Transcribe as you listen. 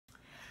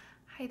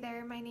Hi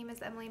there, my name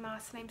is Emily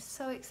Moss and I'm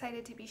so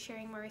excited to be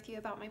sharing more with you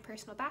about my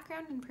personal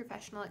background and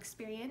professional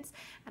experience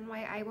and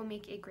why I will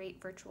make a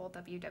great virtual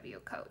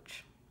WW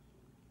coach.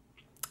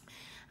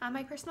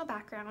 My personal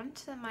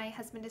background, my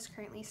husband is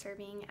currently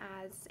serving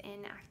as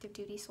an active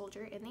duty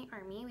soldier in the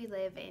Army. We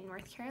live in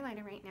North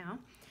Carolina right now.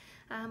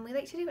 We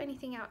like to do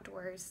anything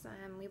outdoors.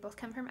 We both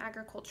come from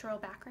agricultural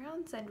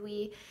backgrounds and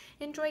we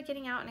enjoy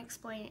getting out and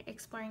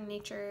exploring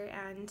nature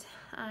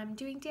and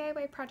doing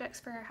DIY projects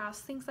for our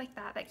house, things like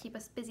that that keep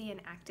us busy and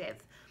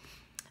active.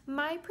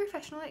 My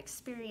professional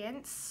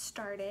experience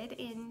started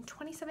in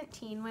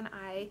 2017 when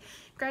I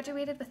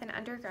graduated with an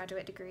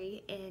undergraduate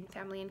degree in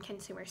Family and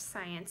Consumer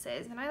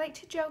Sciences, and I like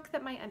to joke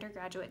that my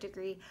undergraduate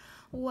degree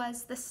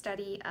was the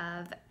study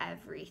of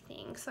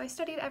everything. So I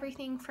studied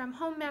everything from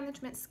home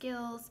management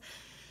skills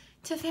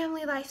to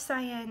family life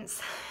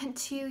science,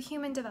 to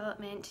human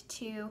development,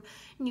 to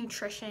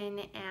nutrition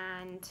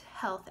and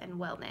health and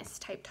wellness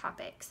type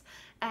topics.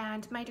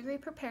 And my degree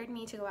prepared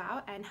me to go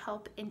out and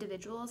help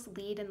individuals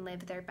lead and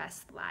live their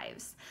best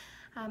lives.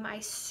 I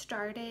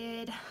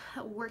started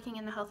working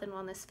in the health and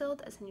wellness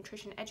field as a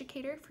nutrition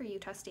educator for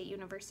Utah State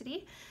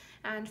University.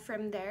 And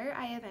from there,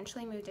 I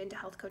eventually moved into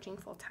health coaching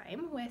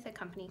full-time with a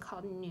company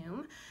called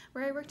Noom,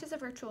 where I worked as a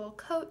virtual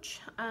coach,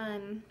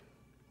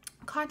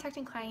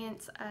 contacting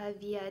clients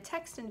via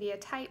text and via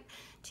type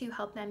to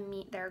help them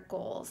meet their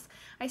goals.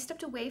 I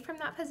stepped away from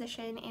that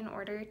position in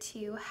order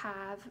to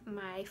have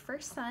my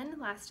first son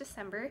last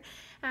December,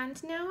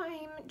 and now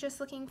I'm just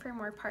looking for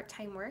more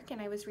part-time work,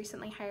 and I was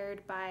recently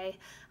hired by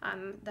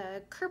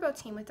the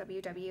Kerbo team with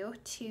WW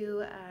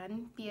to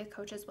be a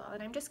coach as well,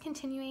 and I'm just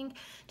continuing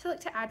to look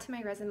to add to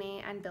my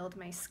resume and build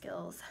my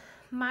skills.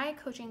 My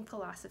coaching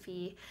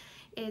philosophy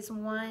is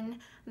one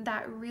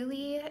that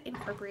really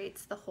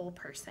incorporates the whole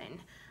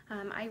person.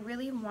 I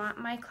really want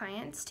my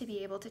clients to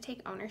be able to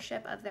take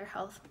ownership of their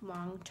health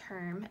long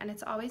term, and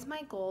it's always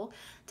my goal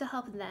to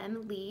help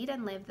them lead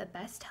and live the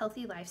best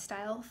healthy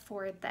lifestyle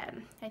for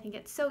them. I think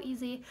it's so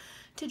easy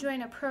to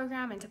join a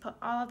program and to put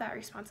all of that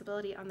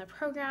responsibility on the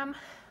program.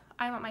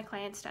 I want my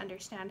clients to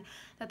understand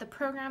that the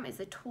program is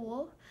a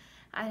tool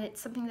and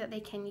it's something that they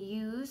can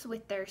use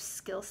with their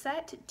skill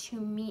set to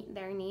meet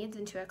their needs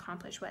and to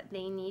accomplish what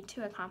they need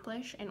to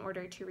accomplish in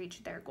order to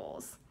reach their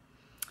goals.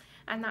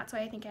 And that's why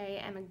I think I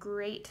am a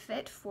great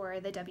fit for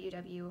the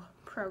WW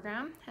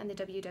program and the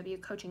WW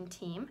coaching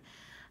team.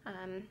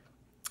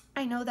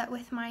 I know that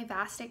with my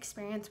vast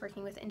experience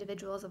working with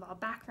individuals of all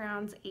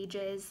backgrounds,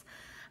 ages,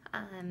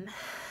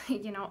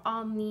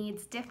 all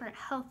needs, different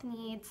health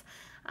needs,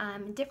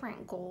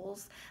 different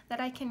goals, that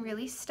I can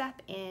really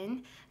step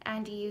in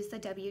and use the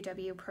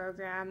WW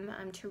program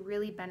to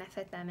really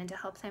benefit them and to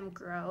help them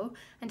grow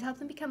and to help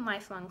them become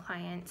lifelong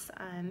clients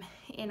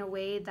in a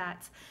way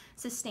that's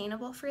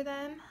sustainable for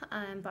them,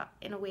 but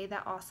in a way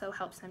that also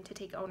helps them to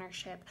take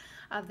ownership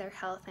of their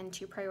health and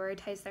to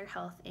prioritize their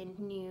health in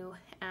new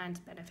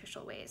and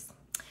beneficial ways.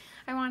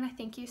 I want to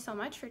thank you so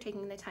much for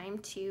taking the time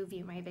to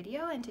view my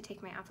video and to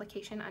take my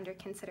application under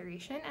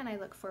consideration, and I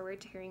look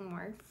forward to hearing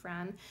more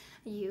from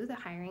you, the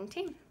hiring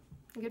team.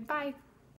 Goodbye.